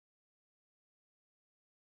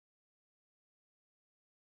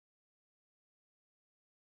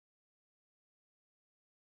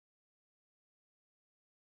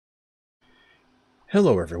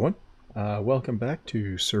Hello everyone, welcome back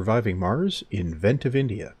to Surviving Mars, Inventive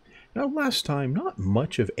India. Now last time, not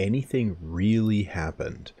much of anything really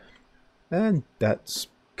happened, and that's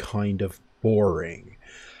kind of boring.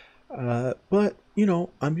 But, you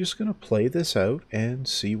know, I'm just going to play this out and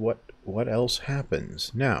see what else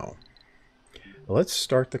happens. Now, let's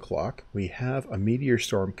start the clock. We have a meteor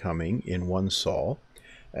storm coming in one sol,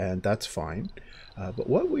 and that's fine. But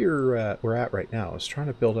what we're at right now is trying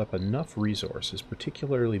to build up enough resources,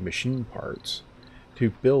 particularly machine parts,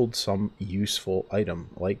 to build some useful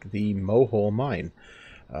item like the Mohole mine,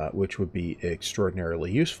 which would be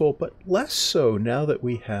extraordinarily useful, but less so now that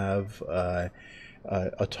we have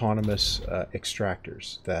autonomous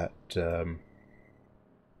extractors that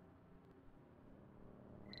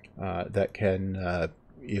that can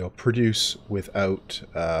produce without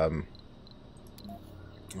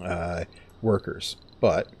workers.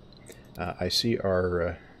 But I see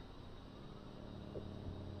our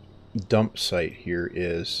dump site here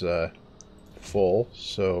is full,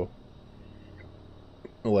 so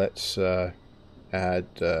let's add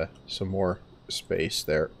some more space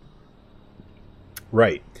there.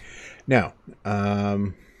 Right. Now,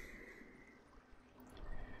 what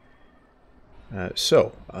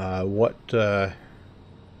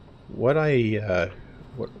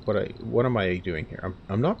am I doing here?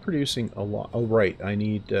 I'm not producing a lot. Oh, right. I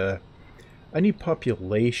need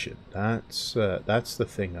population. That's the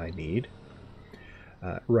thing I need.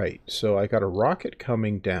 Right. So I got a rocket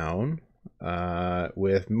coming down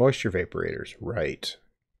with moisture vaporators. Right.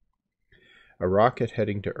 A rocket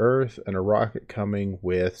heading to Earth and a rocket coming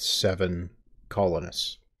with 7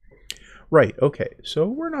 colonists. Right. Okay. So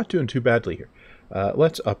we're not doing too badly here.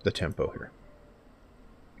 Let's up the tempo here.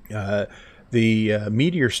 The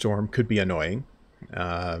meteor storm could be annoying.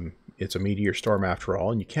 It's a meteor storm after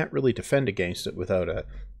all, and you can't really defend against it without a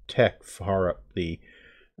tech far up the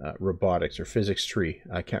robotics or physics tree.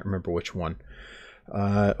 I can't remember which one.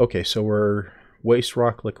 Okay, so we're waste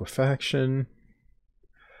rock liquefaction.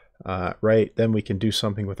 Right, then we can do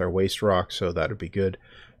something with our waste rock, so that would be good.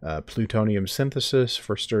 Plutonium synthesis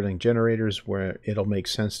for Stirling generators, where it'll make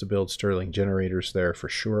sense to build Stirling generators there for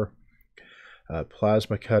sure.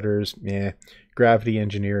 Plasma cutters, gravity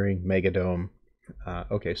engineering, megadome.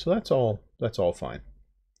 Okay, so that's all fine.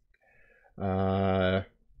 Right,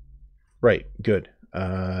 good.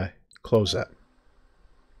 Close that.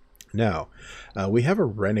 Now, we have a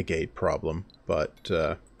renegade problem, but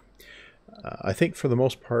I think for the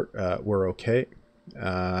most part we're okay.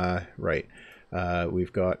 Right,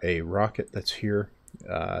 we've got a rocket that's here.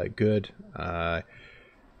 Good.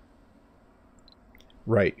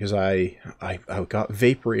 Right, because I got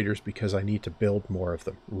vaporators because I need to build more of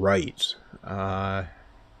them. Right.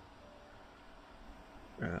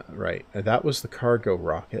 Right. That was the cargo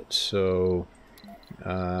rocket, so...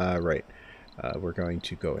 right. We're going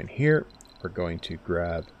to go in here. We're going to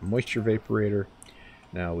grab a moisture vaporator.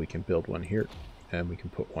 Now we can build one here, and we can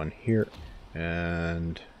put one here,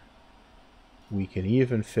 and we can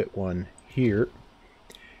even fit one here,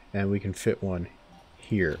 and we can fit one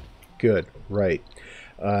here. Good, right.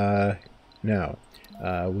 Now,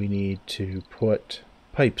 we need to put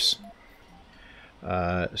pipes.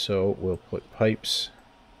 So we'll put pipes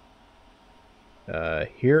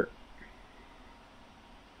here.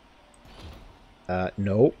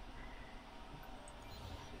 No.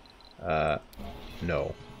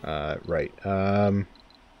 No. Right.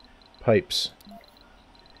 Pipes.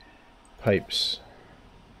 Pipes.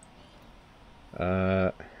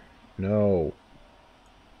 No.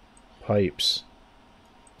 Pipes.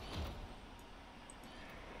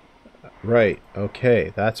 Right,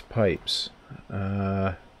 okay, that's pipes.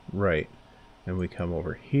 Right. And we come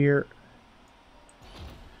over here.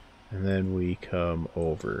 And then we come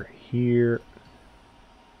over here.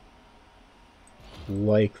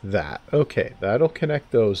 Like that. Okay, that'll connect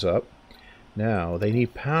those up. Now, they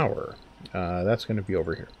need power. That's going to be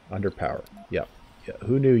over here. Under power. Yep. Yeah.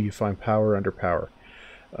 Who knew you find power under power?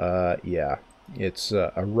 Yeah. It's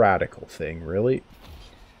a radical thing, really.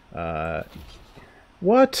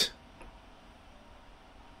 What?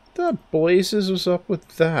 The blazes was up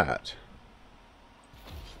with that?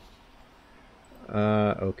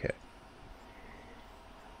 Okay.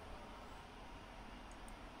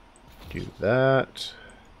 Do that.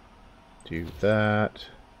 Do that.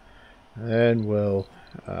 Then we'll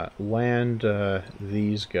land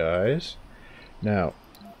these guys. Now,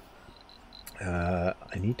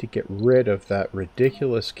 I need to get rid of that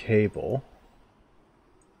ridiculous cable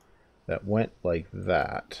that went like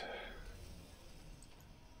that.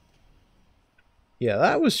 Yeah,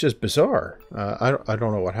 that was just bizarre. I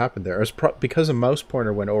don't know what happened there. It was because a mouse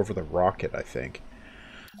pointer went over the rocket, I think.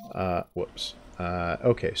 Whoops.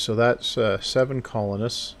 Okay, so that's 7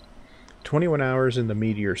 colonists. 21 hours in the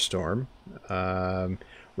meteor storm.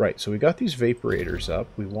 Right, so we got these vaporators up.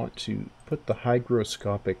 We want to put the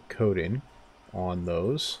hygroscopic coating on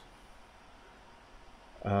those.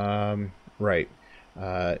 Right.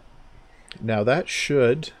 Now that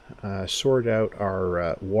should sort out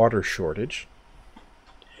our water shortage.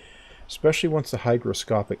 Especially once the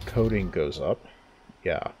hygroscopic coating goes up.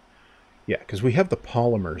 Yeah. Yeah, because we have the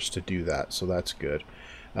polymers to do that, so that's good.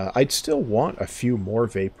 I'd still want a few more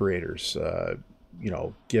vaporators, you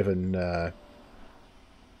know, given the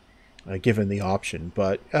option.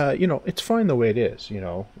 But, you know, it's fine the way it is, you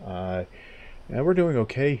know. And we're doing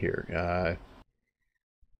okay here.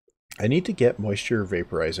 I need to get moisture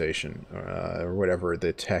vaporization, or whatever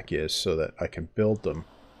the tech is, so that I can build them.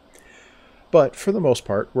 But for the most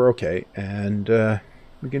part, we're okay. And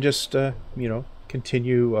we can just, you know,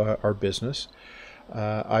 continue our business.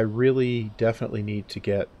 I really definitely need to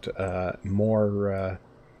get more,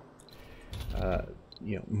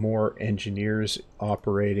 you know, more engineers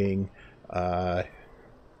operating. I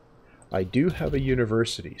do have a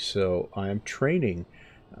university, so I am training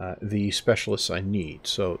the specialists I need.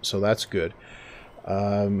 So that's good.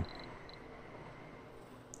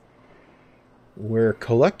 We're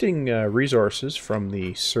collecting resources from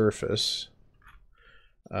the surface.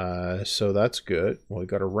 So that's good. Well, we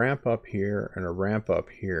got a ramp up here and a ramp up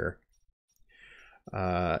here.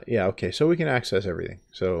 Yeah, okay, so we can access everything.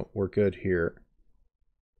 So we're good here.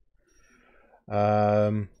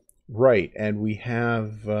 Right, and we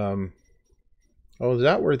have... oh, is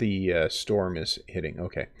that where the storm is hitting?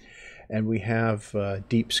 Okay. And we have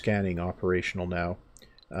deep scanning operational now.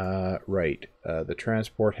 Right, the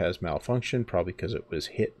transport has malfunctioned, probably because it was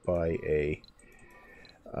hit by a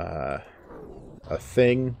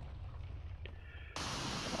thing.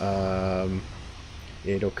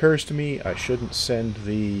 It occurs to me I shouldn't send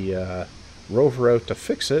the rover out to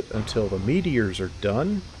fix it until the meteors are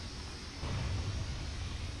done.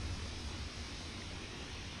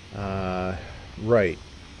 Right.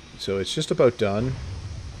 So it's just about done.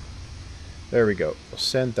 There we go. We'll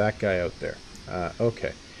send that guy out there.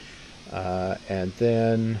 Okay. And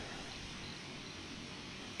then...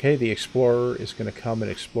 Okay, the explorer is going to come and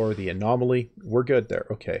explore the anomaly. We're good there.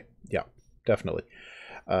 Okay. Yeah, definitely.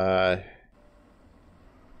 Now,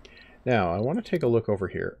 I want to take a look over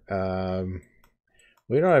here.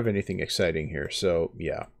 We don't have anything exciting here, so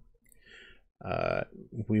yeah.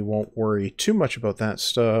 We won't worry too much about that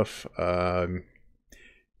stuff.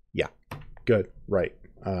 Yeah, good, right.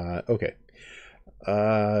 Okay.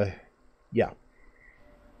 Yeah.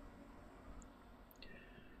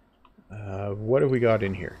 What have we got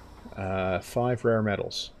in here? 5 rare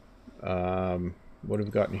metals. What have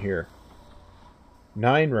we got in here?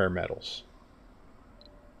 9 rare metals.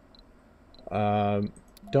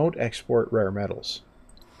 Don't export rare metals.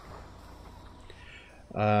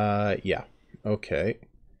 Yeah. Okay.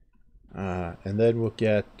 And then we'll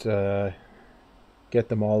get them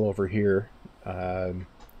all over here.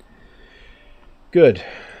 Good.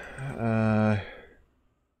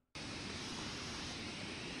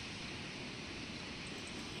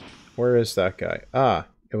 Where is that guy? Ah,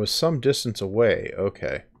 it was some distance away.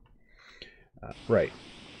 Okay. Right.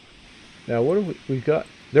 Now, what have we got?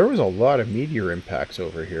 There was a lot of meteor impacts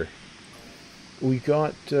over here. We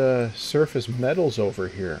got surface metals over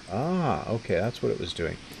here. Ah, okay, that's what it was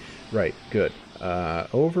doing. Right, good.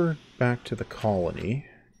 Over back to the colony.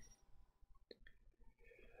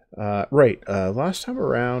 Right, last time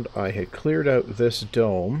around I had cleared out this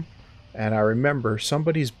dome, and I remember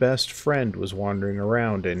somebody's best friend was wandering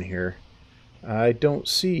around in here. I don't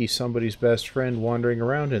see somebody's best friend wandering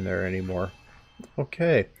around in there anymore.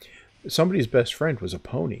 Okay. Somebody's best friend was a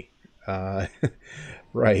pony.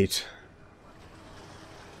 Right.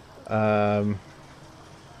 A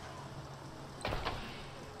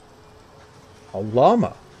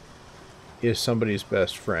llama is somebody's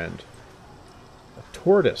best friend. A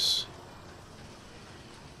tortoise.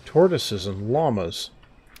 Tortoises and llamas.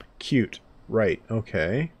 Cute. Right,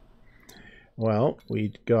 okay. Well,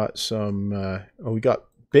 we got some... oh, we got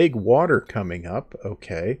big water coming up.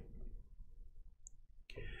 Okay.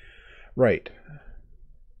 Right.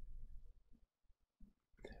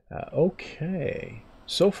 Okay.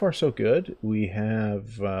 So far, so good. We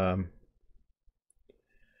have... well,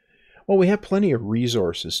 we have plenty of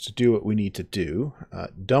resources to do what we need to do.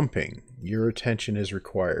 Dumping. Your attention is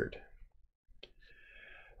required.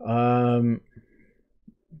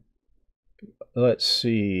 Let's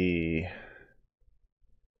see.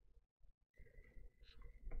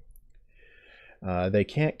 They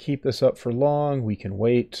can't keep this up for long. We can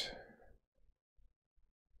wait.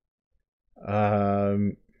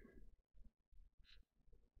 Um,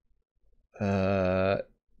 uh,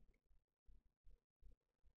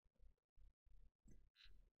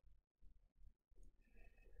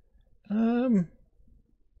 um,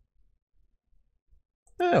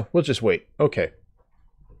 we'll just wait. Okay.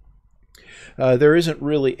 There isn't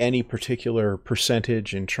really any particular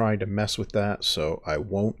percentage in trying to mess with that, so I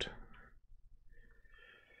won't.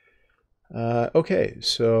 Okay,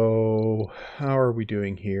 so how are we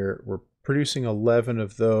doing here? We're producing 11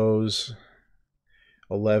 of those,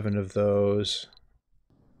 11 of those,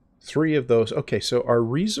 3 of those. Okay, so our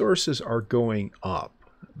resources are going up.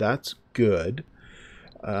 That's good.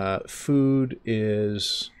 Food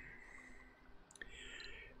is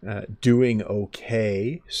doing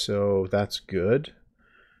okay, so that's good.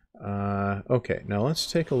 Okay, now let's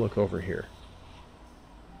take a look over here.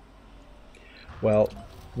 Well,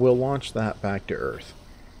 we'll launch that back to Earth.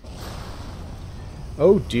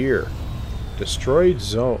 Oh dear. Destroyed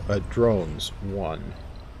drones 1.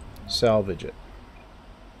 Salvage it.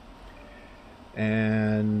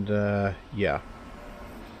 And, yeah.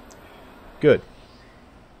 Good.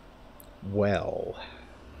 Well.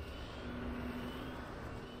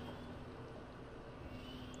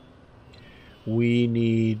 We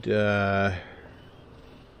need, now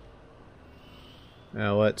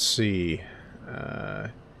let's see.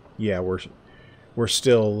 Yeah, we're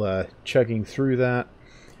still checking through that.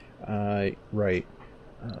 Right.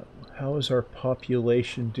 How is our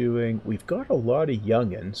population doing? We've got a lot of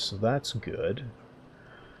youngins, so that's good.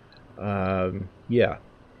 Yeah.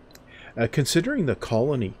 Considering the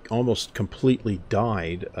colony almost completely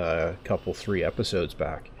died a couple, 3 episodes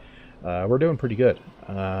back, we're doing pretty good.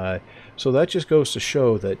 So that just goes to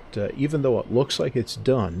show that even though it looks like it's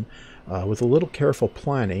done, with a little careful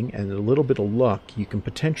planning and a little bit of luck, you can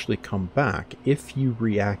potentially come back if you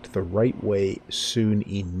react the right way soon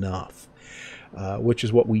enough, which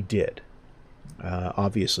is what we did,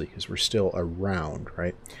 obviously, because we're still around,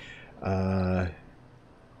 right?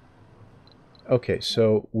 Okay,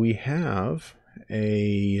 so we have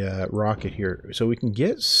a rocket here. So we can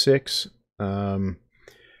get 6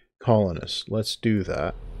 colonists. Let's do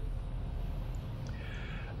that.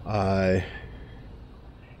 Because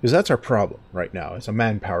that's our problem right now. It's a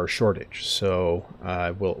manpower shortage. So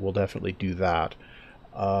we'll definitely do that.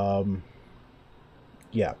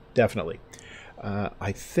 Yeah, definitely.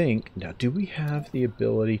 I think... Now, do we have the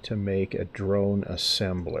ability to make a drone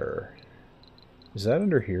assembler? Is that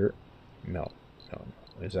under here? No. No.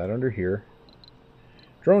 Is that under here?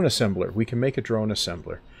 Drone assembler. We can make a drone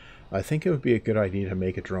assembler. I think it would be a good idea to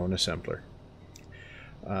make a drone assembler.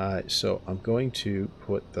 So I'm going to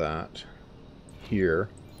put that here.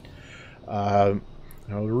 Now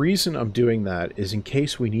the reason I'm doing that is in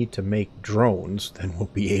case we need to make drones, then we'll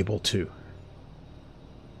be able to.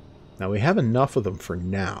 Now we have enough of them for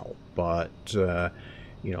now, but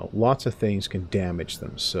you know, lots of things can damage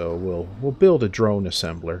them. So we'll build a drone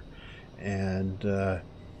assembler, and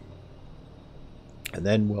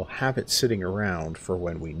then we'll have it sitting around for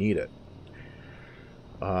when we need it.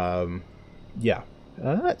 Yeah,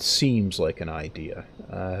 that seems like an idea.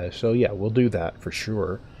 So yeah, we'll do that for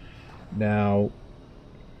sure. Now,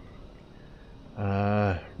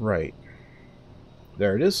 right.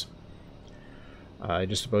 There it is.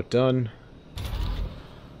 Just about done.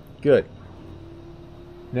 Good.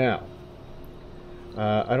 Now,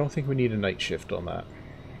 I don't think we need a night shift on that.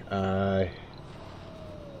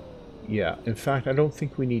 Yeah, in fact, I don't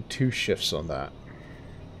think we need 2 shifts on that.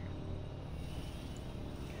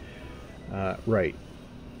 Right.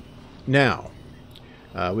 Now,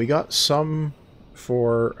 we got some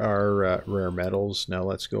for our rare metals. Now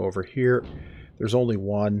let's go over here. There's only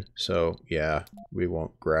 1, so yeah, we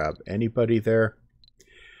won't grab anybody there.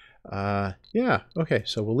 Yeah, okay,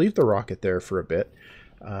 so we'll leave the rocket there for a bit.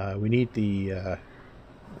 We need the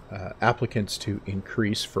applicants to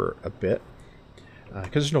increase for a bit,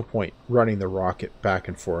 because there's no point running the rocket back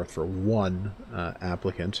and forth for 1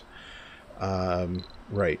 applicant.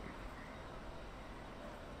 Right.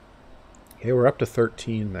 Okay, we're up to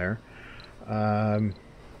 13 there.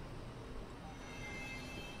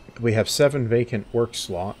 We have 7 vacant work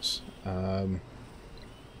slots.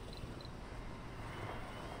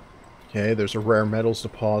 Okay, there's a rare metals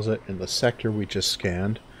deposit in the sector we just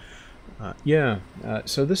scanned. Yeah,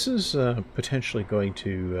 so this is potentially going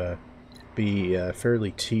to be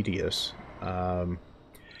fairly tedious. Now,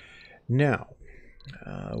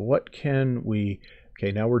 what can we...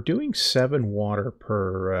 Okay, now we're doing 7 water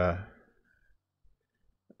per...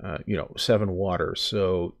 you know, 7 water,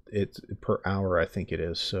 so it's per hour, I think it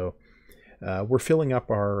is. So we're filling up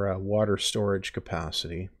our water storage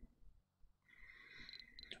capacity.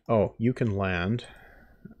 Oh, you can land.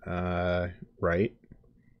 Right.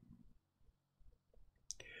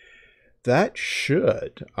 That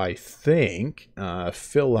should, I think,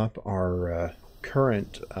 fill up our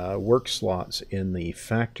current work slots in the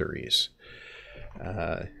factories.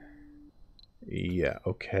 Yeah,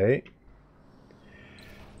 okay.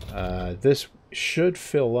 This should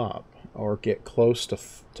fill up, or get close to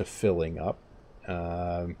filling up.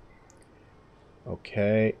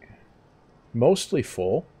 Okay. Mostly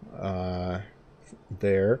full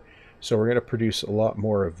there. So we're going to produce a lot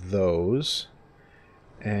more of those.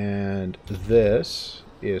 And this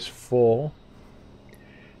is full.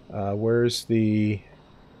 Where's the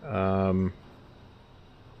other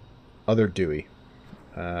Dewey?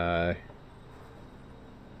 I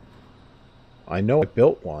know I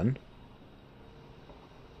built one.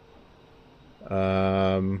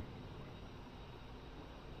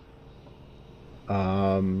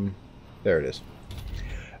 There it is.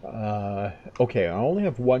 Okay, I only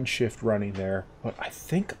have one shift running there, but I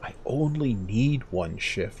think I only need one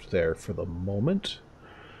shift there for the moment.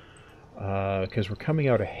 Because we're coming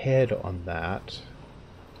out ahead on that.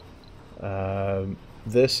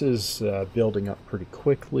 This is building up pretty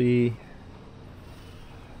quickly.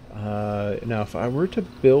 Now, if I were to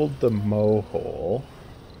build the mohole...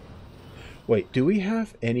 Wait, do we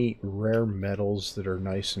have any rare metals that are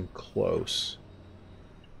nice and close?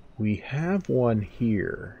 We have one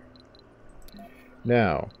here.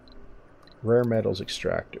 Now, rare metals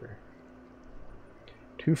extractor.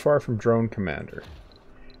 Too far from drone commander.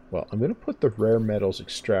 Well, I'm going to put the rare metals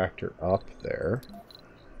extractor up there.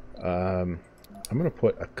 I'm going to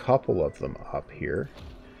put a couple of them up here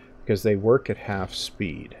because they work at half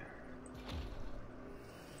speed.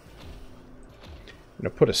 I'm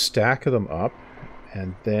going to put a stack of them up,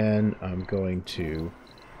 and then I'm going to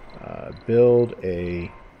build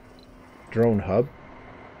a drone hub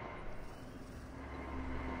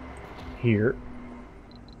here,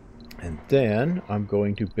 and then I'm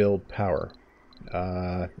going to build power.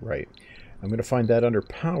 Right. I'm going to find that under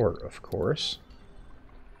power, of course.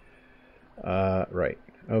 Right.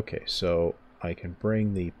 Okay, so I can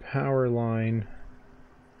bring the power line.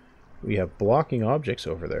 We have blocking objects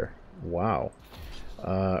over there. Wow.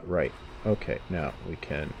 Right. Okay, now we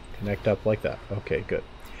can connect up like that. Okay, good.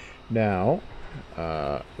 Now,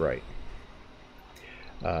 right.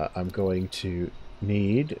 I'm going to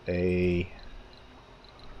need a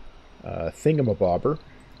thingamabobber.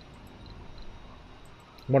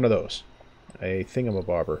 One of those. A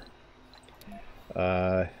thingamabobber.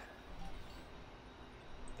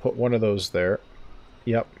 Put one of those there.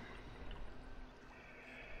 Yep.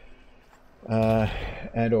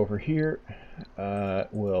 And over here,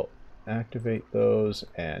 we'll activate those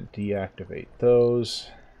and deactivate those.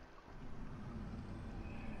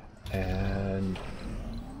 And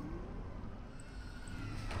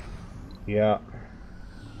yeah.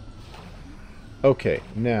 Okay,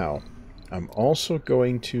 now I'm also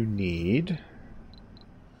going to need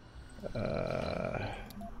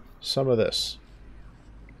some of this.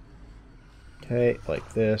 Okay,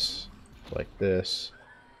 like this, like this,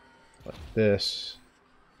 like this.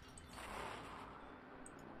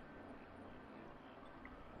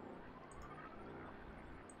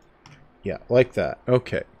 Yeah, like that.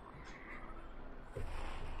 Okay.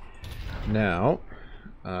 Now,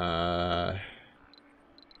 that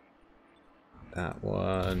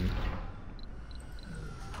one.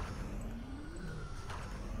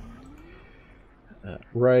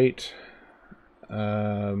 Right.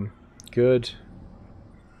 Good.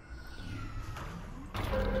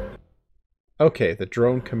 Okay, the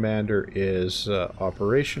drone commander is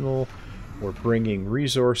operational. We're bringing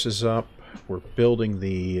resources up. We're building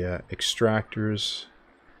the extractors.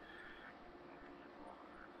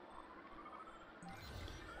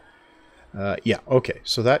 Yeah, okay,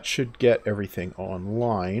 so that should get everything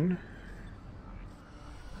online.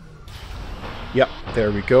 Yep,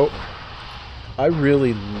 there we go. I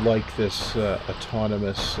really like this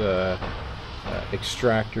autonomous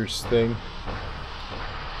extractors thing.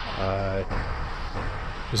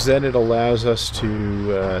 Because then it allows us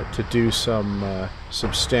to do some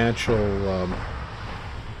substantial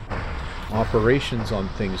operations on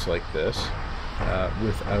things like this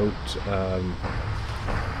without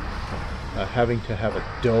having to have a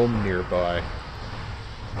dome nearby.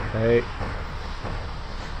 Okay.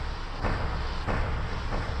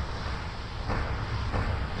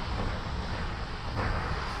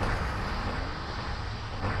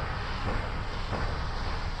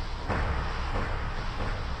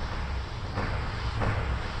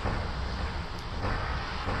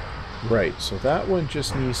 Right, so that one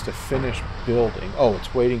just needs to finish building. Oh,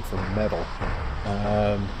 it's waiting for metal.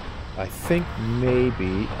 I think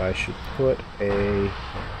maybe I should put a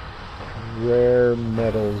rare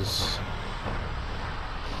metals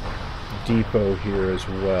depot here as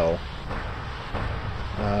well.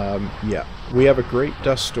 Yeah, we have a great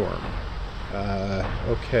dust storm.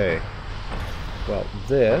 Okay. Well,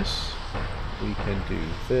 this, we can do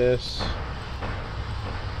this.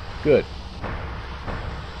 Good.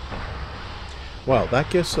 Well, that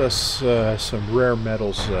gives us some rare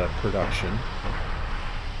metals production.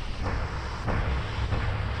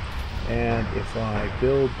 And if I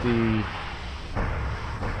build the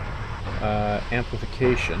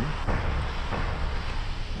amplification,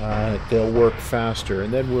 they'll work faster,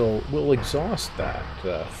 and then we'll exhaust that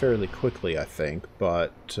fairly quickly, I think.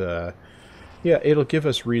 But yeah, it'll give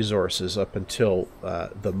us resources up until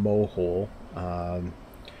the mow hole,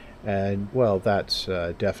 and well, that's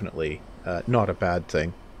definitely not a bad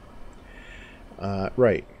thing.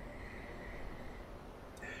 Right.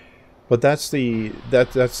 But that's the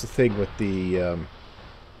thing with the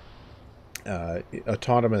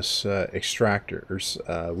autonomous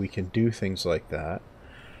extractors. We can do things like that.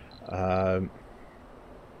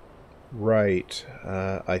 Right.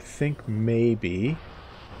 I think maybe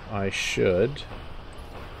I should.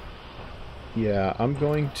 Yeah, I'm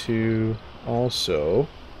going to also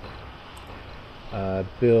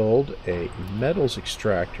build a metals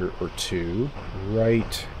extractor or two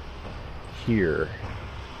right here.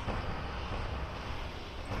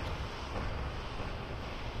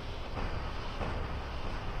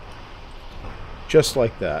 Just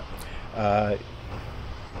like that.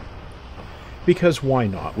 Because why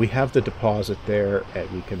not? We have the deposit there,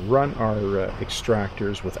 and we can run our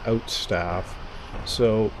extractors without staff,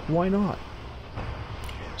 so why not?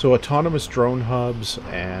 So autonomous drone hubs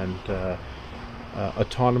and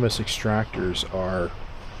autonomous extractors are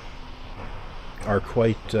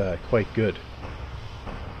quite good.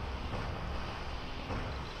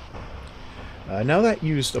 Now that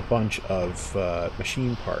used a bunch of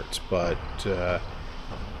machine parts, but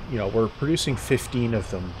you know, we're producing 15 of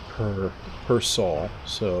them per sol,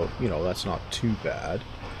 so you know that's not too bad.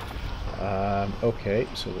 Okay,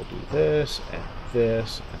 so we'll do this and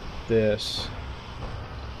this and this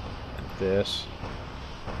and this.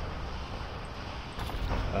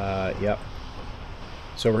 Yep.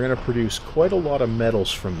 So we're going to produce quite a lot of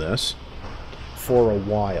metals from this for a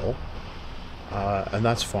while, and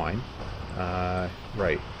that's fine.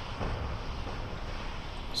 Right.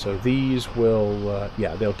 So these will,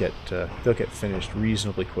 yeah, they'll get finished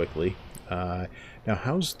reasonably quickly. Now,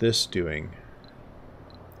 how's this doing?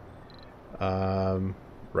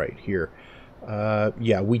 Right here.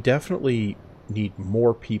 Yeah, we definitely need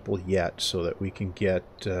more people yet so that we can get.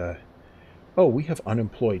 Oh, we have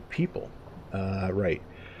unemployed people. Right.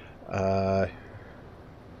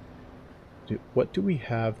 What do we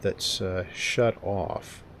have that's shut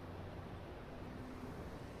off?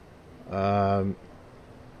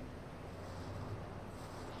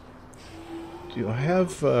 Do I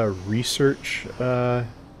have a research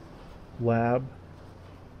lab?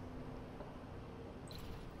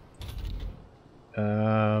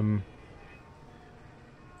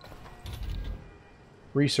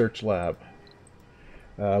 Research lab.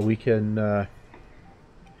 We can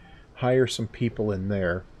hire some people in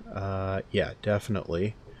there. Yeah,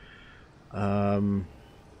 definitely.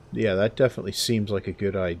 Yeah, that definitely seems like a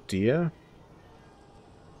good idea.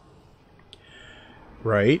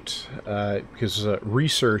 Right, because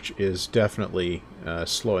research is definitely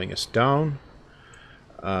slowing us down.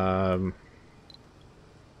 I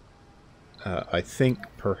think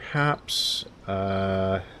perhaps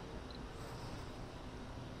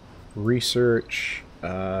research,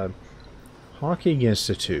 Hawking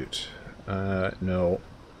Institute, no,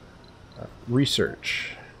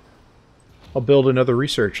 research. I'll build another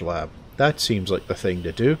research lab. That seems like the thing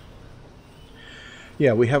to do.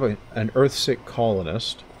 Yeah, we have an Earthsick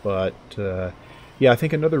colonist, but yeah, I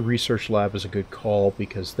think another research lab is a good call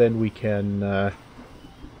because then we can,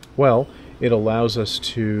 well, it allows us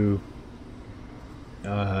to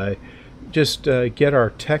just get our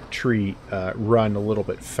tech tree run a little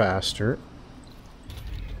bit faster.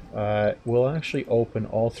 We'll actually open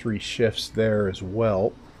all 3 shifts there as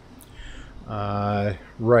well.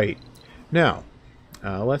 Right. Now,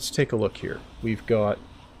 let's take a look here. We've got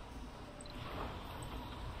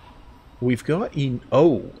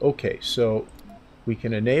oh, okay, so we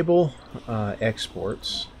can enable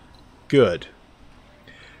exports. Good.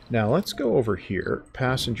 Now let's go over here.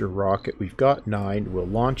 Passenger rocket, we've got 9. We'll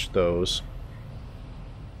launch those.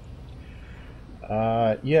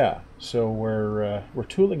 Yeah, so we're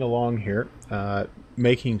tooling along here,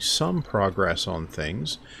 making some progress on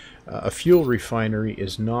things. A fuel refinery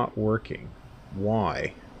is not working.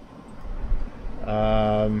 Why?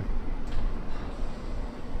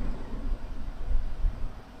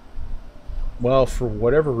 Well, for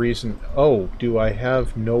whatever reason... Oh, do I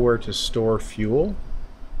have nowhere to store fuel?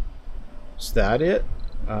 Is that it?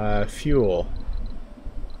 Fuel.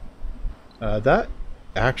 That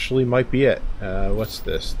actually might be it. What's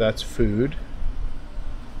this? That's food.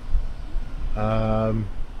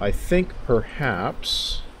 I think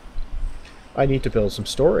perhaps I need to build some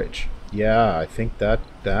storage. Yeah, I think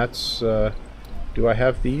that's... do I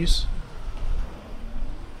have these?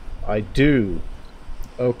 I do.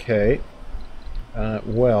 Okay.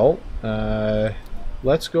 Well,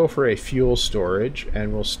 let's go for a fuel storage,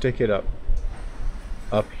 and we'll stick it up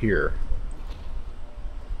here.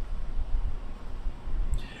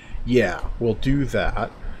 Yeah, we'll do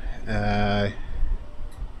that. And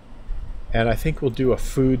I think we'll do a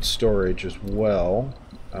food storage as well.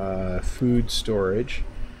 Food storage,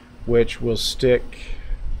 which will stick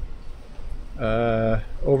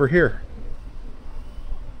over here.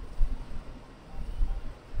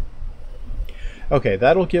 Okay,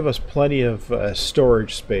 that'll give us plenty of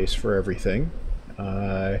storage space for everything.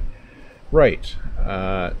 Right.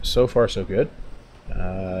 So far, so good.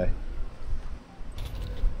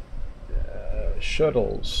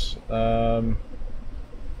 Shuttles.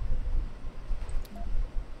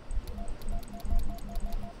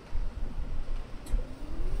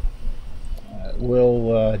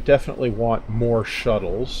 We'll definitely want more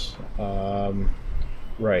shuttles.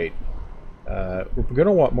 Right. We're going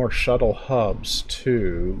to want more shuttle hubs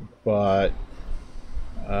too, but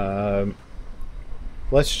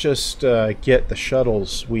let's just get the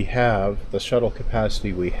shuttles we have, the shuttle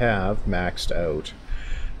capacity we have, maxed out,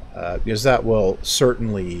 because that will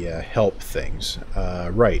certainly help things.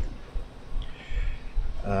 Right.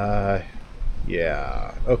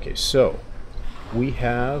 Yeah. Okay, so we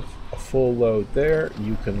have a full load there.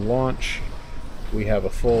 You can launch. We have a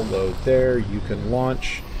full load there. You can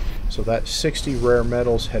launch. So that's 60 rare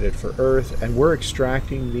metals headed for Earth, and we're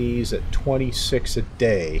extracting these at 26 a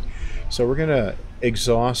day. So we're going to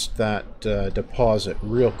exhaust that deposit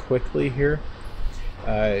real quickly here.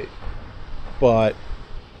 But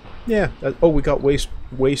yeah, oh, we got waste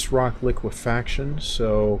rock liquefaction.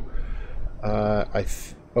 So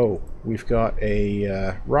oh, we've got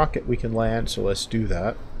a rocket we can land. So let's do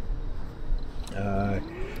that.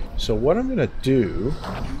 So what I'm going to do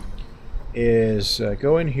is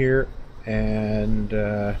go in here and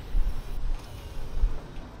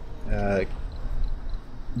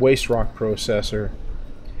waste rock processor.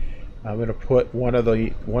 I'm going to put one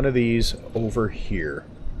of these over here.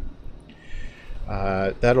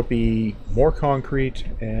 That'll be more concrete,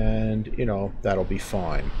 and you know, that'll be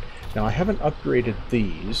fine. Now I haven't upgraded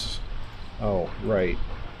these. Oh right,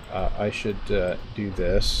 I should do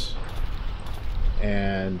this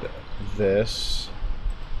and this.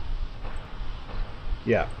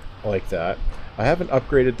 Yeah, like that. I haven't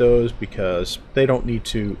upgraded those because they don't need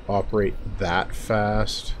to operate that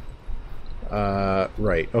fast.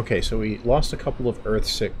 Right, okay, so we lost a couple of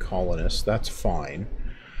Earth-sick colonists. That's fine.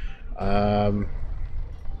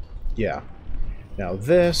 Yeah. Now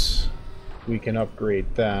this, we can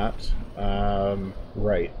upgrade that.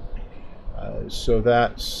 Right. So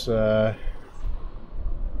that's going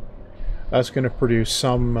to produce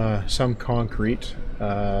some concrete.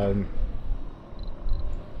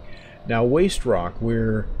 Now waste rock,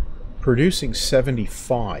 we're producing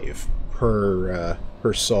 75 per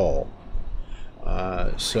sol.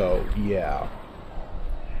 So yeah.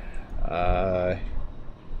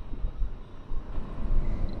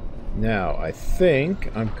 Now I think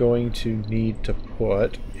I'm going to need to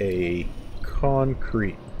put a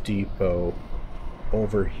concrete depot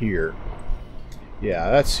over here. Yeah,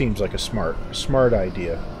 that seems like a smart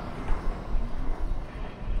idea.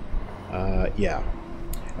 Yeah.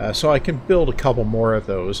 So I can build a couple more of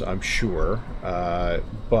those, I'm sure,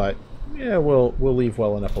 but yeah, we'll leave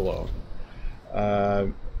well enough alone.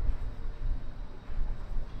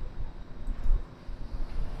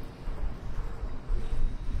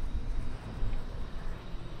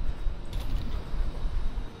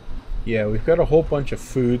 Yeah, we've got a whole bunch of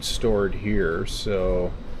food stored here,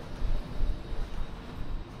 so...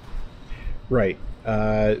 Right,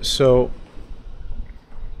 so...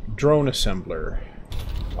 Drone assembler.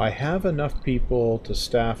 I have enough people to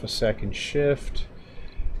staff a second shift.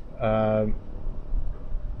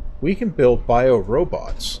 We can build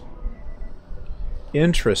bio-robots.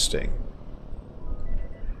 Interesting.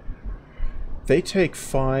 They take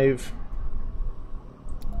 5...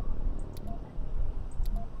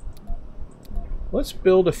 Let's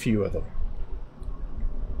build a few of them.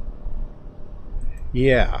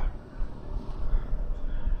 Yeah.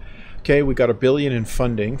 Okay, we got $1 billion in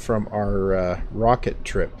funding from our rocket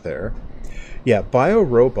trip there. Yeah,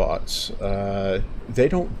 biorobots, they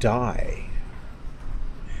don't die.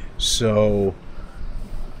 So,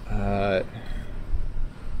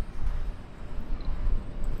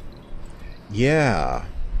 yeah.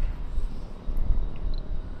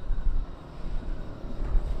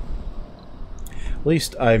 At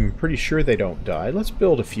least I'm pretty sure they don't die. Let's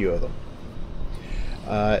build a few of them.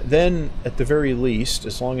 Then, at the very least,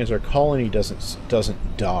 as long as our colony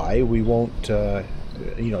doesn't die, we won't,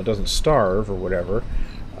 doesn't starve or whatever.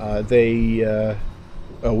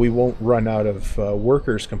 We won't run out of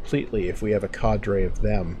workers completely if we have a cadre of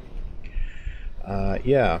them.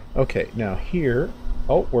 Yeah. Okay. Now here,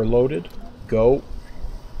 oh, we're loaded. Go.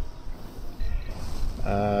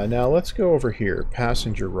 Now let's go over here.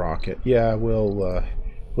 Passenger rocket. Yeah, we'll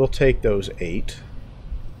take those 8.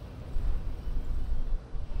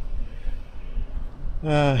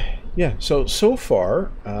 Yeah, so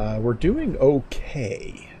far, we're doing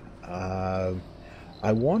okay. I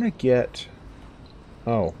want to get...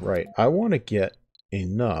 Oh, right. I want to get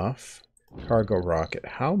enough cargo rocket.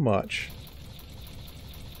 How much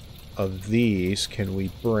of these can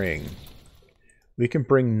we bring? We can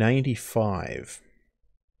bring 95.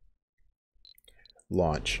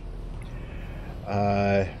 Launch.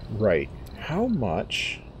 Right. How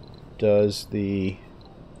much does the...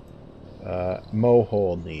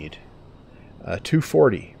 Mohole need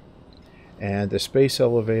 240, and the space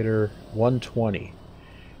elevator 120,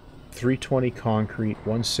 320 concrete,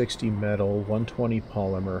 160 metal, 120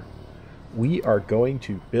 polymer. We are going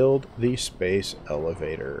to build the space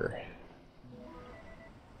elevator.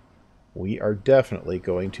 We are definitely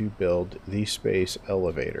going to build the space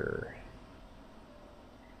elevator.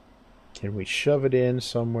 Can we shove it in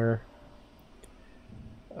somewhere?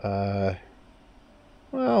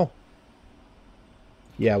 Well,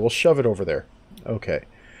 yeah, we'll shove it over there. Okay.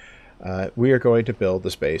 We are going to build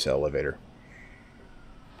the space elevator.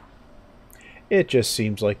 It just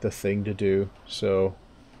seems like the thing to do, so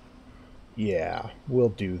yeah, we'll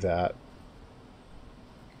do that.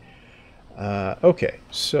 Okay,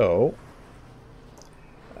 so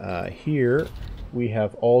here we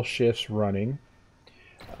have all shifts running.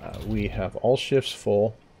 We have all shifts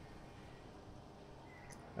full.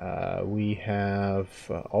 We have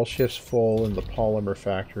all shifts full in the polymer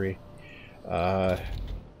factory.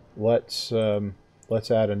 Let's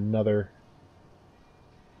add another.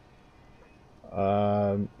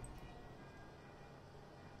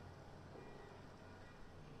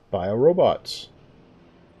 Biorobots.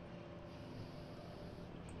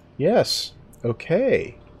 Yes.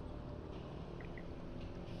 Okay.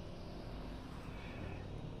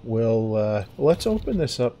 Let's open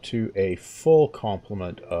this up to a full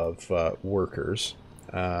complement of workers.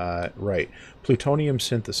 Right. Plutonium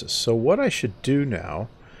synthesis. So what I should do now...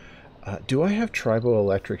 do I have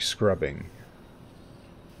triboelectric scrubbing?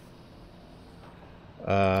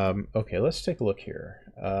 Okay, let's take a look here.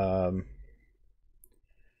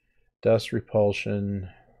 Dust repulsion.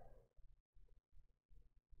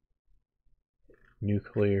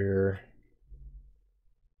 Nuclear.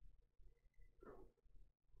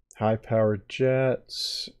 High-powered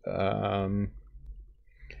jets.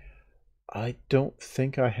 I don't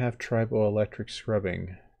think I have triboelectric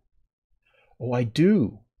scrubbing. Oh, I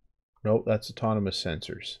do. Nope, that's autonomous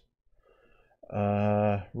sensors.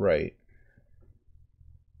 Right.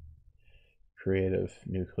 Creative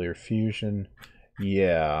nuclear fusion.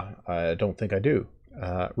 Yeah, I don't think I do.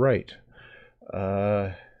 Right.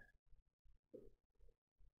 Well,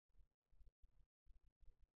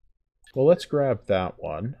 let's grab that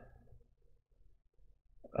one.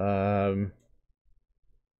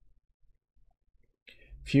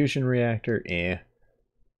 Fusion reactor,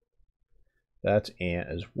 That's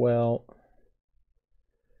as well.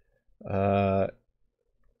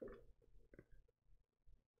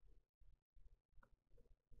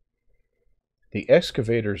 The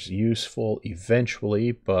excavator's useful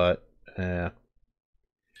eventually, but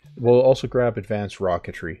we'll also grab advanced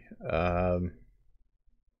rocketry.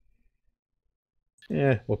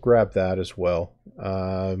 We'll grab that as well.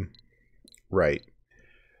 Right.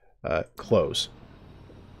 Close.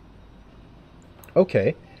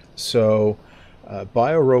 Okay, so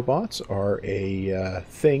biorobots are a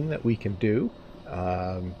thing that we can do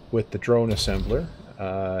with the drone assembler.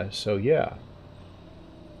 So yeah.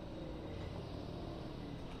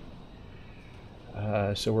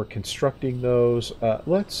 So we're constructing those.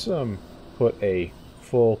 Let's put a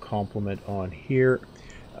full complement on here.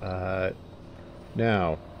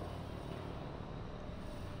 Now,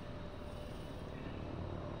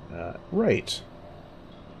 right.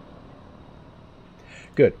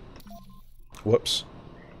 good. Whoops.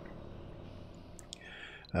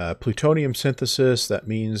 Plutonium synthesis, that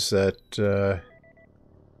means that...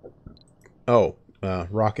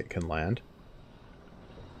 rocket can land.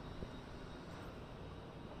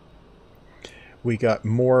 We got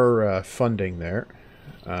more funding there.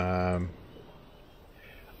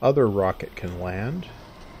 Other rocket can land.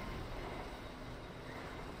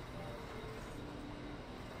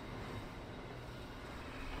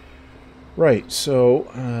 Right, so,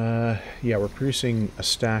 yeah, we're producing a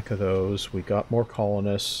stack of those. We got more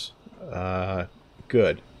colonists.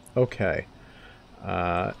 Good. Okay.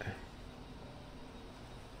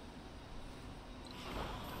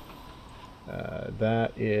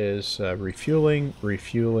 That is refueling,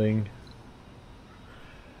 refueling.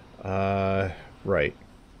 Right.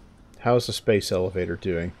 How's the space elevator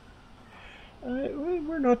doing?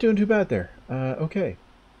 We're not doing too bad there. Okay.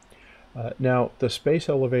 Now, the space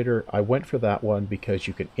elevator, I went for that one because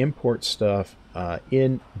you can import stuff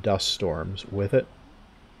in dust storms with it.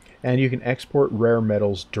 And you can export rare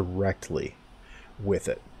metals directly with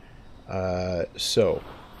it.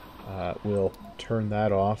 We'll turn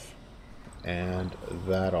that off and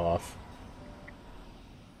that off.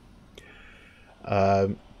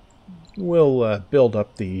 We'll build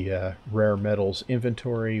up the rare metals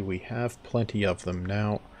inventory. We have plenty of them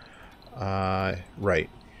now. Right.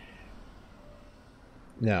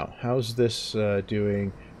 Now, how's this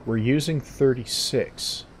doing? We're using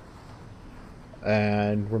 36.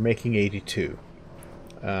 And we're making 82.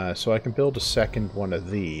 So I can build a second one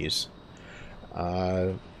of these.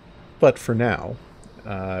 But for now,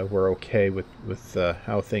 we're okay with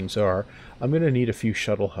how things are. I'm going to need a few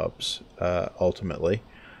shuttle hubs, ultimately.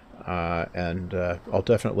 And I'll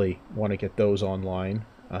definitely want to get those online.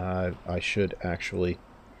 I should actually...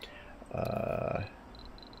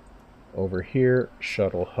 over here,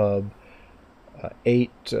 shuttle hub,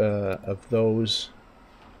 8 of those.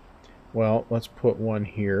 Well, let's put one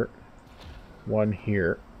here, one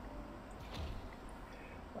here.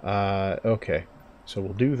 Okay, so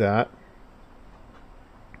we'll do that.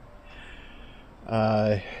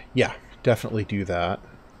 Yeah, definitely do that.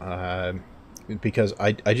 Because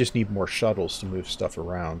I just need more shuttles to move stuff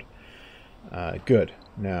around. Good.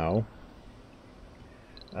 Now...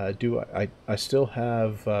 I still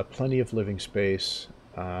have plenty of living space.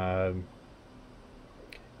 Yeah,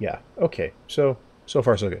 okay. So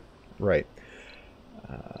far so good. Right.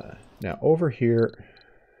 Now over here,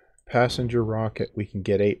 passenger rocket, we can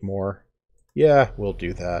get 8 more. Yeah, we'll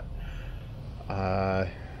do that.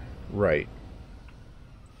 Right.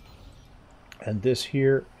 And this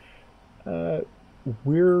here, it's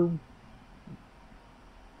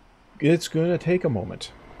going to take a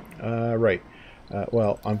moment. Right.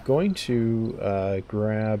 Well, I'm going to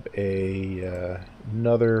grab another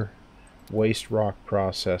waste rock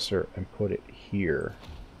processor and put it here.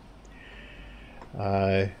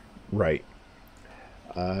 Right.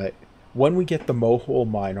 When we get the Mohole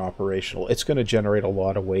mine operational, it's going to generate a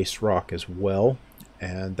lot of waste rock as well,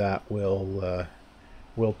 and that will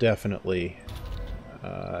definitely...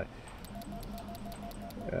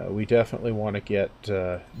 we definitely want to get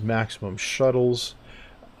maximum shuttles.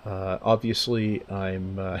 Obviously,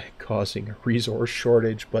 I'm causing a resource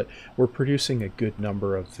shortage, but we're producing a good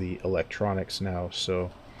number of the electronics now,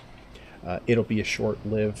 so it'll be a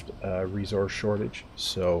short-lived resource shortage,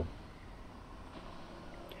 so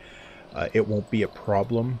it won't be a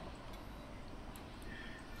problem.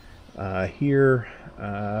 Here,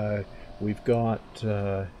 we've got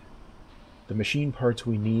the machine parts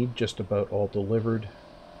we need just about all delivered.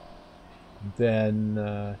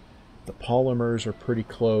 Then... the polymers are pretty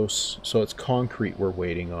close, so it's concrete we're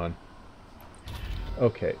waiting on.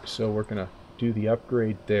 Okay, so we're going to do the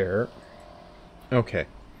upgrade there. Okay.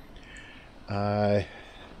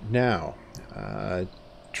 Now,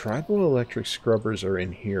 tribal electric scrubbers are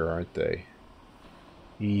in here, aren't they?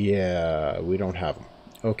 Yeah, we don't have them.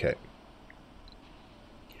 Okay.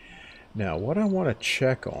 Now, what I want to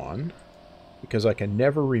check on, because I can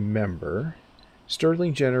never remember,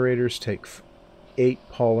 Stirling generators take 8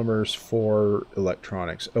 polymers, 4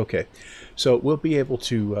 electronics. Okay, so we'll be able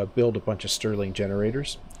to build a bunch of Stirling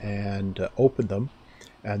generators and open them,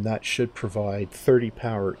 and that should provide 30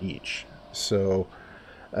 power each. So,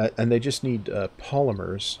 and they just need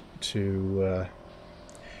polymers to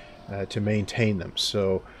maintain them.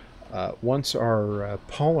 So, once our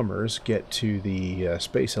polymers get to the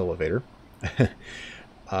space elevator,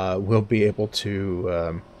 we'll be able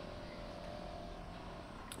to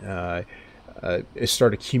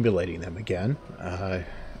start accumulating them again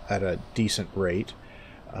at a decent rate.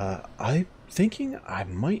 I'm thinking I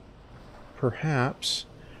might perhaps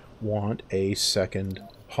want a second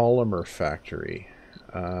polymer factory.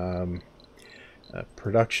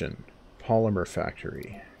 Production, polymer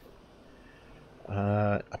factory.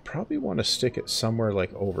 I probably want to stick it somewhere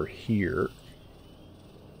like over here.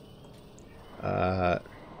 Yeah,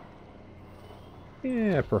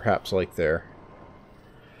 perhaps like there.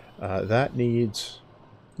 That needs...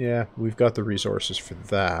 Yeah, we've got the resources for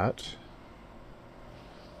that.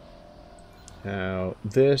 Now,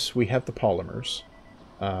 this, we have the polymers.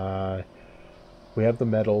 We have the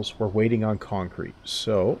metals. We're waiting on concrete.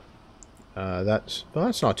 So, that's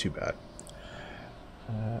not too bad.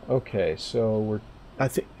 Okay, so I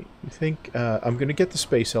think I'm going to get the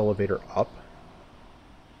space elevator up.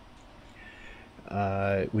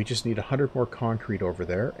 We just need 100 more concrete over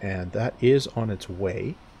there, and that is on its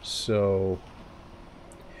way. So,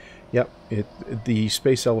 yep, the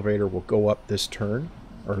space elevator will go up this turn,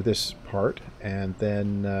 or this part, and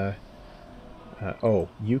then, oh,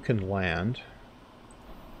 you can land.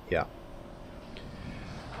 Yeah.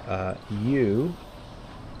 You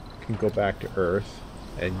can go back to Earth,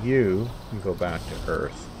 and you can go back to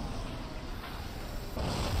Earth.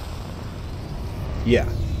 Yeah,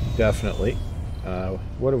 definitely.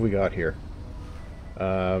 What have we got here?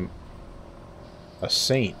 A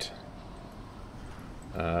saint.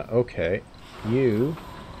 Okay. You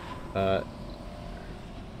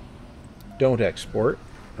don't export.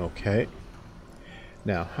 Okay.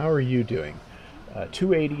 Now, how are you doing?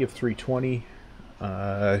 280 of 320.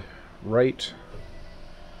 Right.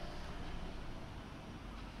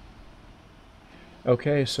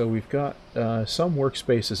 Okay, so we've got some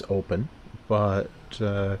workspaces open, but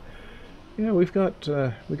yeah, we got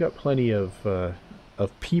plenty of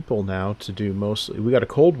people now to do mostly. We got a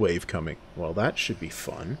cold wave coming. Well, that should be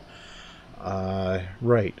fun.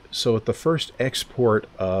 Right. So at the first export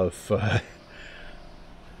of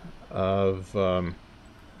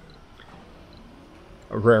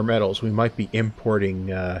rare metals, we might be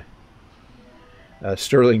importing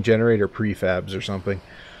Sterling generator prefabs or something.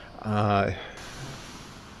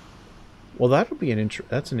 Well, that'll be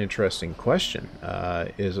that's an interesting question.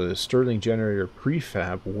 Is a Sterling generator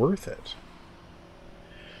prefab worth it?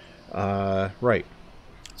 Right.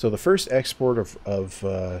 So the first export of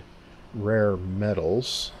rare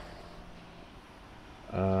metals.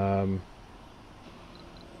 Right.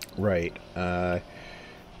 Yeah,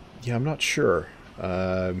 I'm not sure.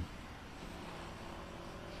 We're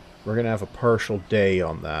going to have a partial day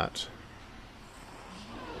on that.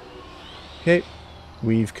 Okay.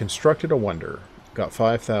 We've constructed a wonder. Got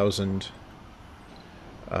 5,000.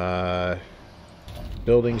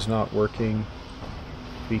 Building's not working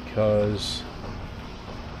because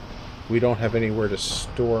we don't have anywhere to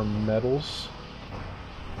store metals.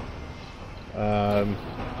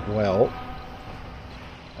 Well,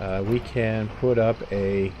 we can put up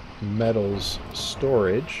a metals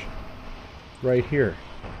storage right here.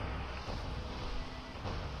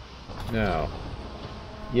 Now,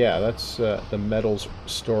 yeah, that's the metals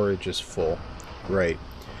storage is full. Right.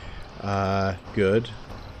 Good.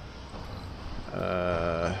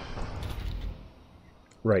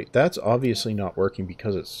 Right, that's obviously not working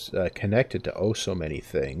because it's connected to oh so many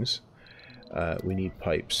things. We need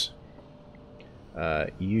pipes.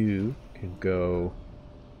 You can go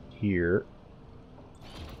here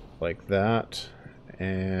like that,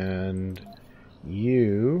 and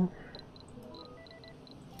you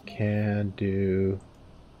can do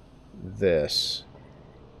this.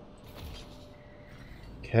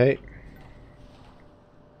 Okay.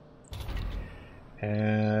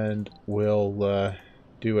 And we'll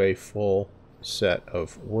do a full set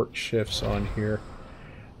of work shifts on here.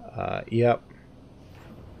 Yep.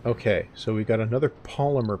 Okay, so we got another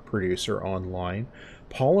polymer producer online.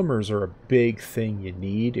 Polymers are a big thing you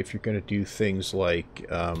need if you're going to do things like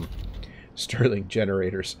Sterling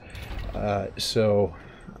generators.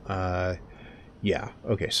 Yeah,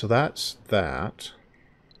 okay, so that's that.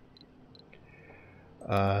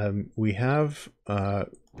 We have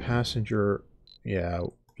passenger, yeah,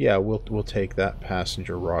 we'll take that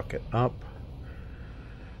passenger rocket up.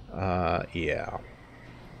 Yeah.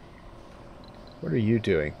 What are you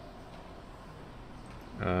doing?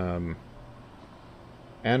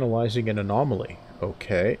 Analyzing an anomaly.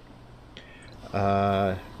 Okay.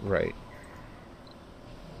 Right.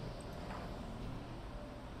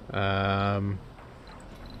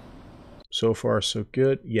 So far so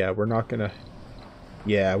good. Yeah, we're not gonna...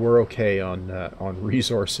 Yeah, we're okay on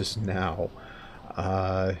resources now.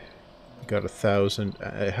 Got 1,000.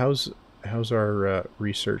 How's our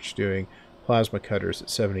research doing? Plasma cutters at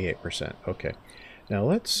 78%. Okay. Now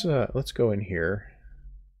let's go in here.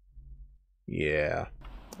 Yeah.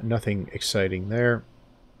 Nothing exciting there.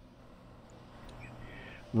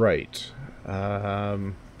 Right.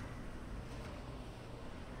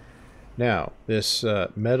 Now, this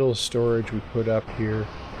metal storage we put up here,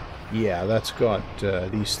 yeah, that's got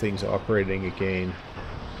these things operating again.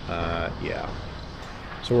 Yeah.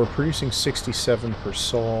 So we're producing 67 per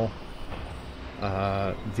sol.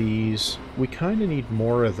 These, we kind of need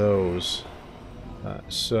more of those.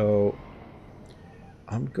 So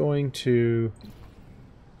I'm going to...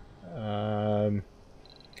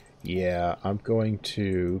 yeah, I'm going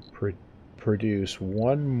to produce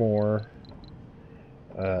one more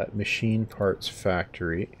machine parts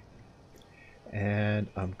factory, and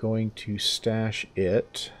I'm going to stash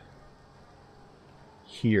it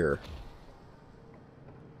here.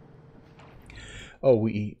 Oh,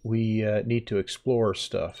 we need to explore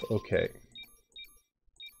stuff. Okay.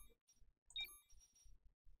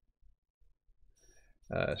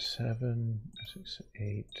 Seven, 6,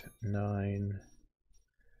 8, 9.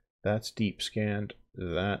 That's deep scanned.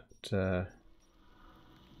 That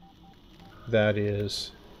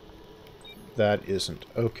isn't.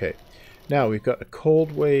 Okay. Now we've got a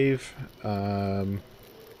cold wave. Yeah,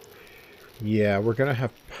 we're gonna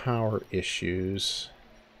have power issues.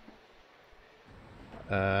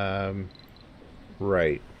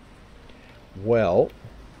 Right. Well,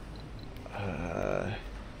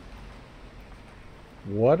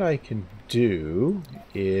 what I can do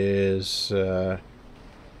is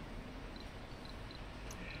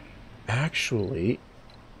actually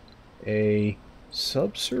a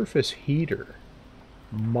subsurface heater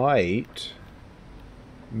might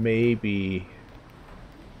maybe...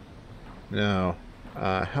 No.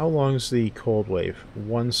 How long's the cold wave?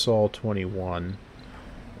 1 sol 21.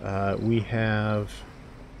 We have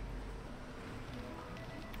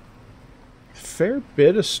a fair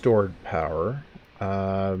bit of stored power.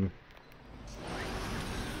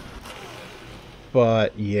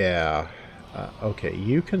 But yeah. Okay,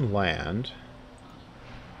 you can land.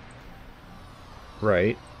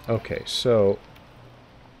 Right. Okay, so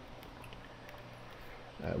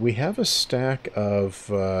we have a stack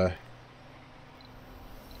of... oh,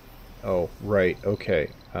 right. Okay.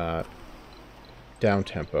 Down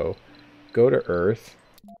tempo. Go to Earth.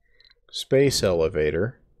 Space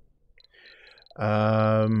elevator.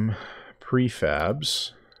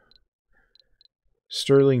 Prefabs.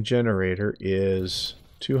 Stirling generator is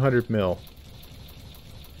 200 mil.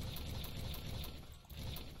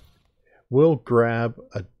 We'll grab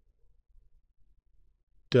a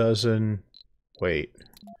dozen... Wait.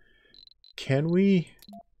 Can we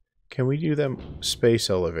do them space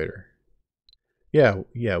elevator? Yeah,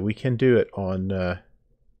 we can do it on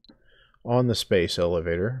the space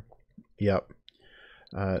elevator. Yep.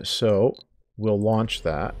 So we'll launch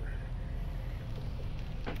that.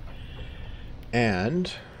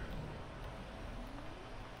 And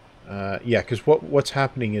yeah, because what's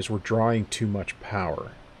happening is we're drawing too much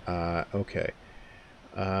power. Okay.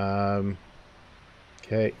 Okay,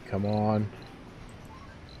 come on.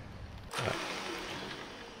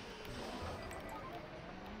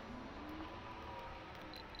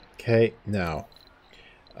 Okay, now.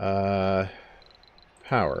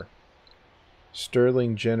 Power.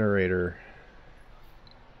 Stirling generator.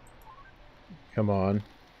 Come on.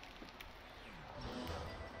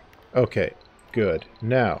 Okay, good.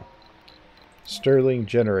 Now, Stirling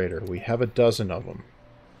generator. We have a dozen of them.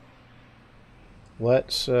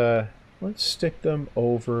 Let's stick them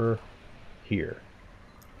over here.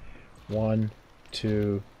 1,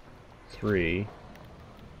 2, 3,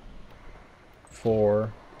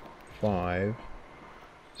 4, 5,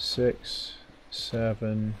 6,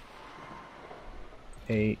 7,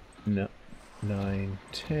 8, 9,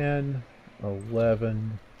 10,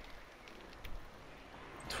 11,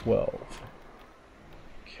 12.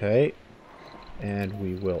 Okay, and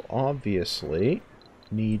we will obviously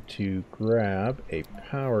need to grab a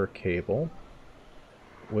power cable,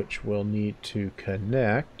 which we'll need to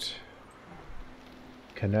connect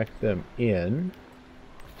them in,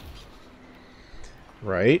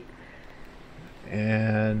 right?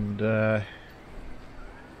 And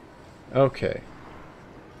okay.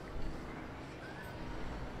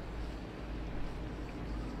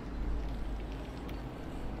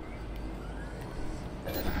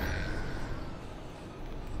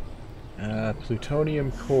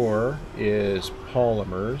 Plutonium core is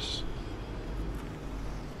polymers.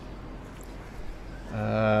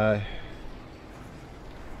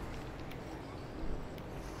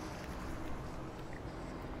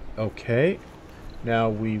 Okay, now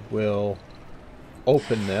we will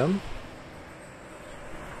open them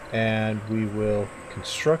and we will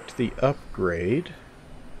construct the upgrade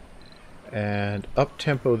and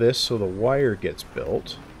up-tempo this so the wire gets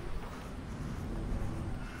built.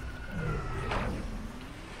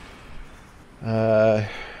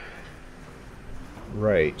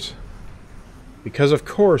 Right. Because of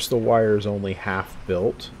course the wire is only half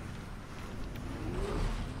built.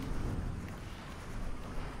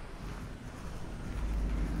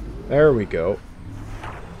 There we go.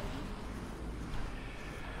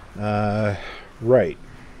 Right.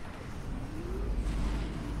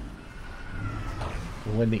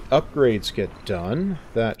 When the upgrades get done,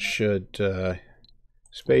 that should...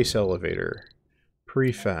 space elevator.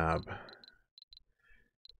 Prefab.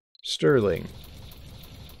 Sterling.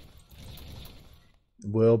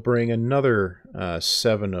 We'll bring another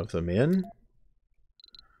 7 of them in.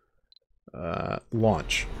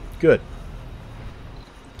 Launch. Good.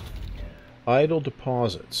 Idle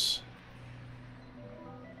deposits.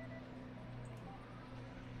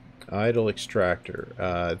 Idle extractor.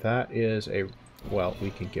 That is a... Well, we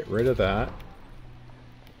can get rid of that.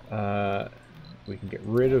 We can get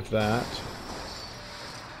rid of that.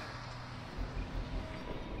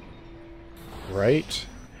 Right.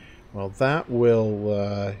 Well, that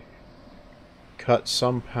will cut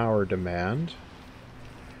some power demand.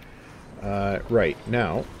 Right.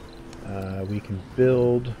 Now, we can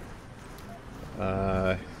build...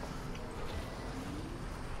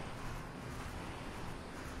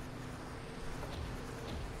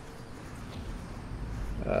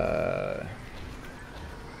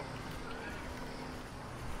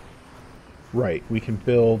 right, we can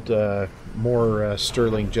build more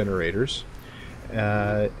Stirling generators.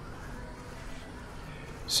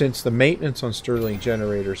 Since the maintenance on Stirling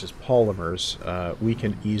generators is polymers, we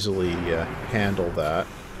can easily handle that.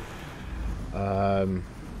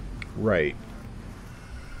 Right.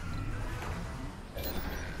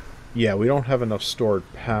 Yeah, we don't have enough stored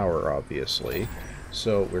power, obviously.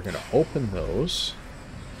 So we're going to open those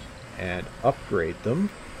and upgrade them.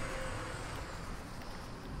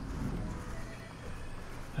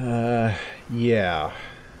 Yeah.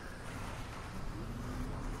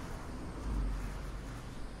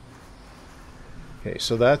 Okay,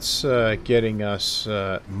 so that's getting us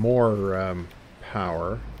more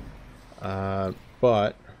power.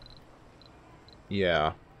 But,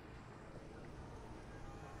 yeah.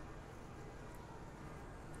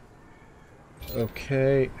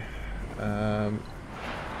 Okay.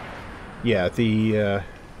 Yeah,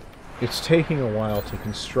 it's taking a while to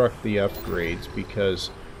construct the upgrades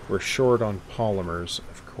because we're short on polymers,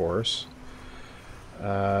 of course.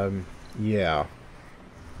 Yeah.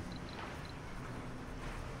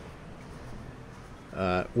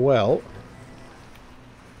 Well,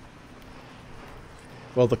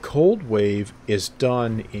 the cold wave is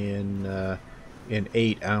done in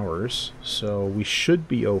 8 hours, so we should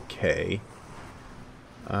be okay.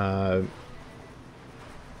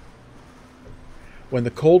 When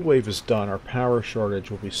the cold wave is done, our power shortage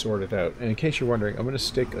will be sorted out. And in case you're wondering, I'm going to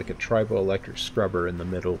stick like a triboelectric scrubber in the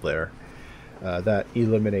middle there. That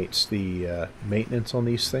eliminates the maintenance on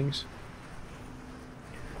these things.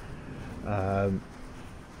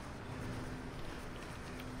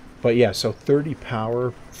 But yeah, so 30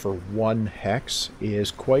 power for 1 hex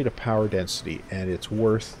is quite a power density, and it's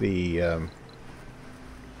worth the...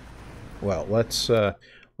 well, let's go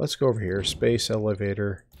over here, space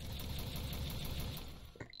elevator,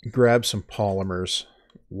 grab some polymers,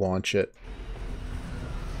 launch it.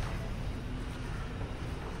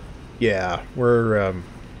 Yeah, we're...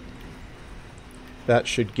 that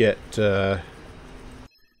should get...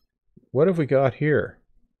 what have we got here?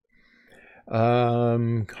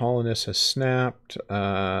 Colonist has snapped.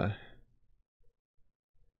 Yeah,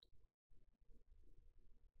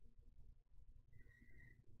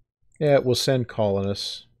 we'll send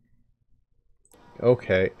colonists.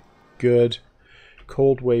 Okay, good.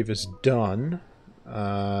 Cold wave is done.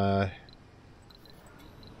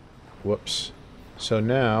 Whoops. So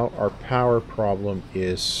now our power problem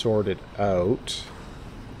is sorted out.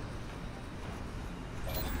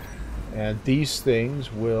 And these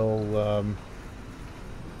things will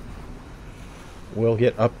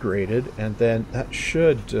get upgraded, and then that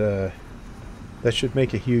should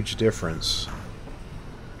make a huge difference.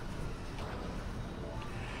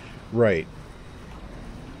 Right.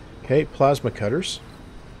 Okay, plasma cutters.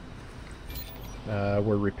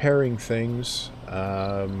 We're repairing things.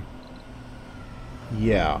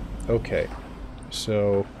 Yeah. Okay.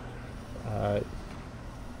 So.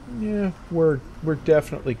 Yeah, we're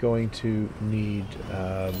definitely going to need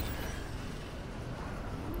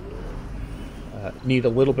need a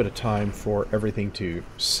little bit of time for everything to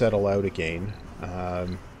settle out again.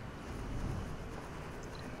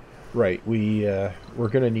 Right, we're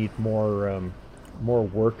going to need more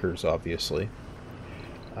workers, obviously.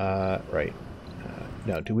 Right,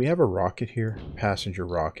 Now, do we have a rocket here? Passenger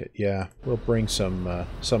rocket. Yeah, we'll bring some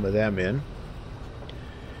of them in.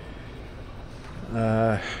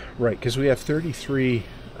 Right, because we have 33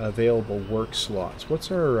 available work slots.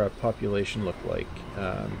 What's our population look like?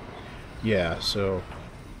 Yeah, so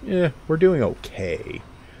yeah, we're doing okay.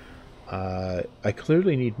 I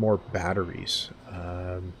clearly need more batteries.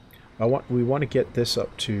 We want to get this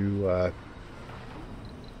up to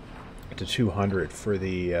 200 for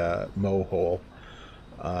the mow hole.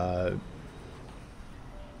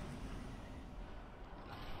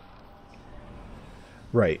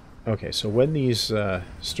 Right. Okay, so when these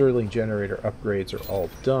Stirling generator upgrades are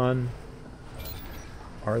all done,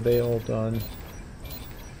 are they all done?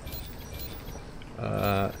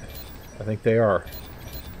 I think they are.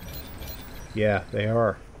 Yeah, they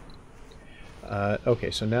are.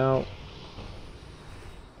 Okay, so now...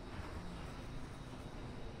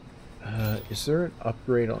 is there an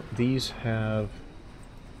upgrade on... These have...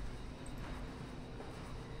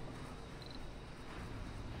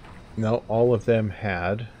 No, all of them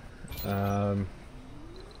had. No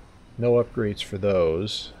upgrades for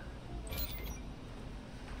those.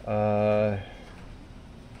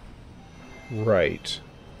 Right.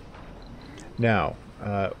 Now,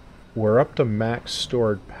 we're up to max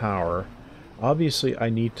stored power. Obviously, I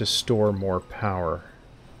need to store more power.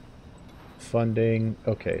 Funding.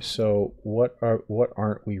 Okay, so what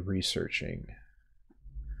aren't we researching?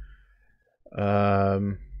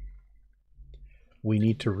 We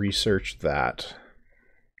need to research that.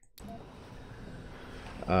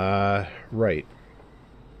 Right.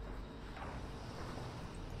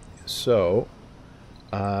 So,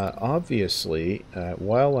 obviously,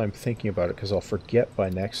 while I'm thinking about it, because I'll forget by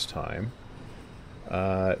next time,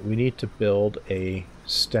 we need to build a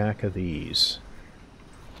stack of these.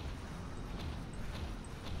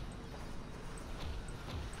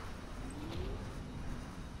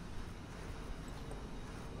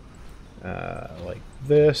 Like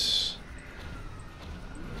this.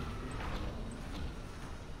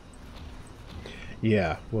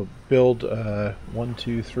 Yeah, we'll build 1,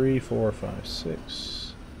 2, 3, 4, 5,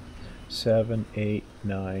 6, 7, 8,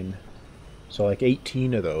 9. So like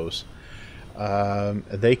 18 of those.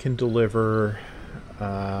 They can deliver.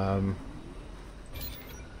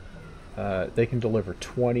 They can deliver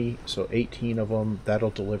 20, so 18 of them. That'll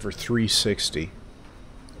deliver 360.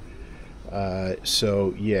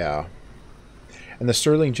 So yeah. And the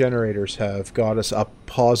Stirling generators have got us up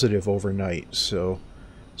positive overnight, so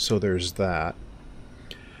there's that.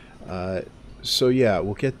 So yeah,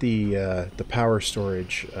 we'll get the power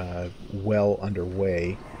storage well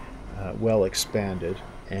underway, well expanded,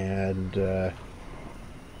 and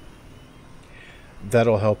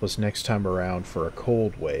that'll help us next time around for a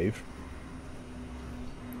cold wave.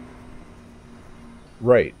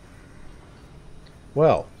 Right.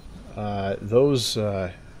 Well, those...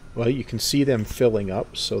 well, you can see them filling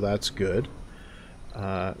up, so that's good.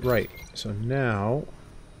 Right, so now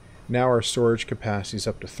our storage capacity is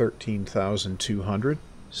up to 13,200.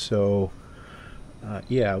 So,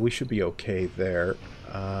 yeah, we should be okay there.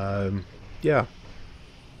 Yeah.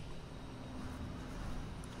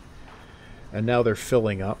 And now they're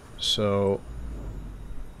filling up, so...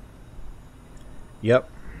 Yep.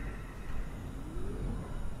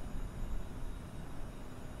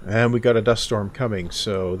 And we got a dust storm coming,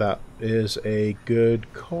 so that is a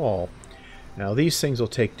good call. Now these things will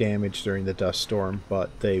take damage during the dust storm,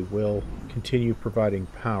 but they will continue providing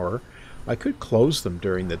power. I could close them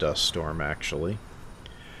during the dust storm, actually.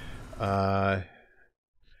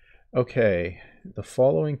 Okay, the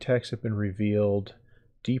following techs have been revealed.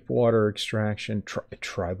 Deep water extraction,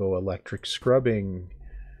 triboelectric scrubbing.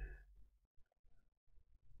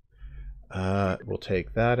 We'll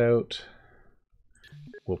take that out.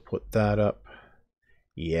 We'll put that up.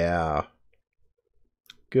 Yeah.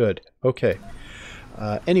 Good. Okay.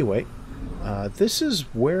 Anyway, this is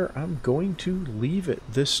where I'm going to leave it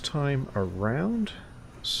this time around.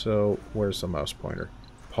 So, where's the mouse pointer?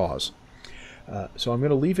 Pause. So I'm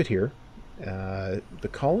going to leave it here. The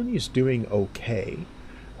colony is doing okay.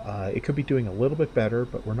 It could be doing a little bit better,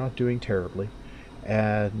 but we're not doing terribly.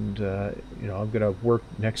 And, you know, I'm going to work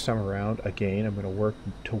next time around again. I'm going to work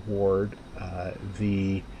toward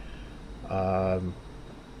the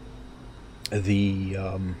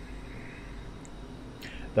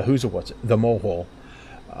mow hole,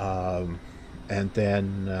 and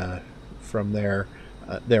then from there,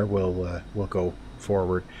 we'll go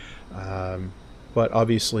forward. But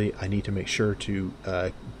obviously, I need to make sure to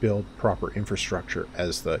build proper infrastructure,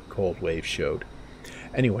 as the cold wave showed.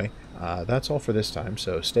 Anyway, that's all for this time.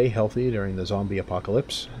 So stay healthy during the zombie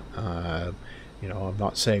apocalypse. You know, I'm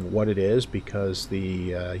not saying what it is because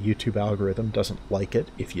the YouTube algorithm doesn't like it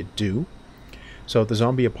if you do. So the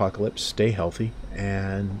zombie apocalypse, stay healthy,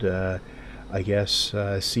 and I guess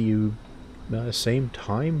see you same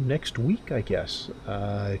time next week, I guess.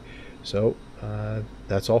 So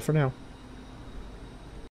that's all for now.